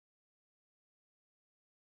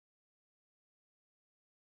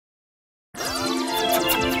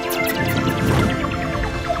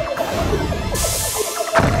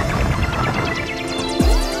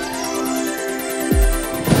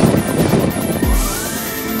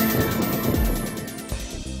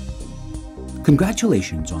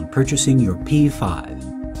Congratulations on purchasing your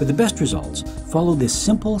P5. For the best results, follow this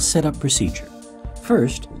simple setup procedure.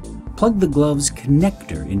 First, plug the glove's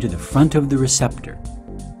connector into the front of the receptor.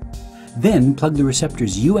 Then plug the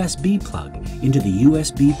receptor's USB plug into the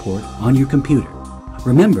USB port on your computer.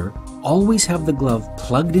 Remember, always have the glove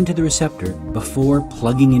plugged into the receptor before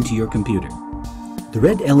plugging into your computer. The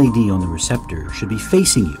red LED on the receptor should be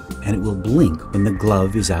facing you, and it will blink when the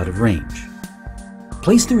glove is out of range.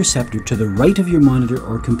 Place the receptor to the right of your monitor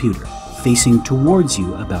or computer, facing towards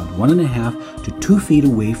you about 1.5 to 2 feet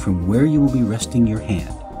away from where you will be resting your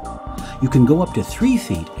hand. You can go up to 3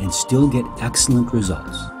 feet and still get excellent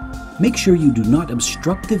results. Make sure you do not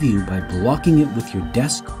obstruct the view by blocking it with your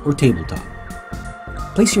desk or tabletop.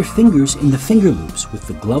 Place your fingers in the finger loops with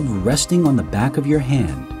the glove resting on the back of your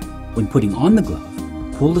hand. When putting on the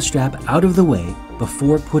glove, pull the strap out of the way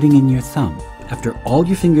before putting in your thumb. After all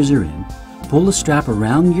your fingers are in, pull the strap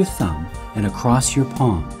around your thumb and across your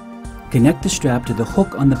palm. Connect the strap to the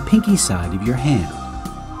hook on the pinky side of your hand.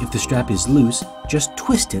 If the strap is loose, just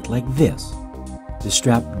twist it like this. The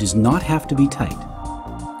strap does not have to be tight.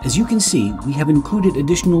 As you can see, we have included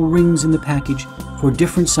additional rings in the package for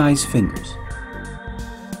different size fingers.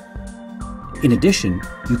 In addition,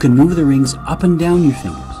 you can move the rings up and down your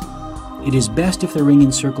fingers. It is best if the ring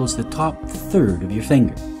encircles the top third of your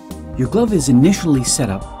finger. Your glove is initially set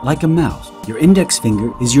up like a mouse. Your index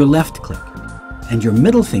finger is your left click, and your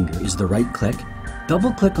middle finger is the right click.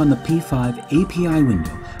 Double-click on the P5 API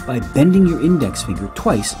window by bending your index finger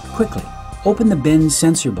twice quickly. Open the bend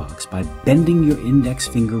sensor box by bending your index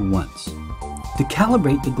finger once. To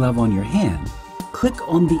calibrate the glove on your hand, click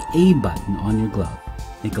on the A button on your glove.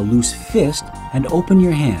 Make a loose fist and open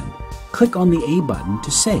your hand. Click on the A button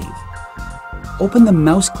to save. Open the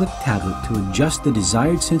mouse click tablet to adjust the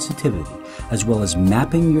desired sensitivity, as well as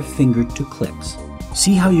mapping your finger to clicks.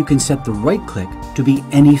 See how you can set the right click to be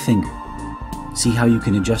any finger. See how you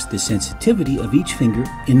can adjust the sensitivity of each finger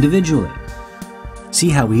individually. See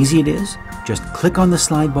how easy it is? Just click on the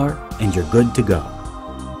slide bar and you're good to go.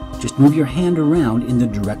 Just move your hand around in the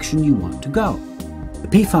direction you want to go. The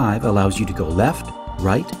P5 allows you to go left,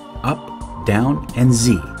 right, up, down, and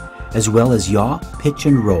Z, as well as yaw, pitch,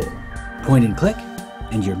 and roll. Point and click,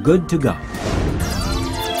 and you're good to go.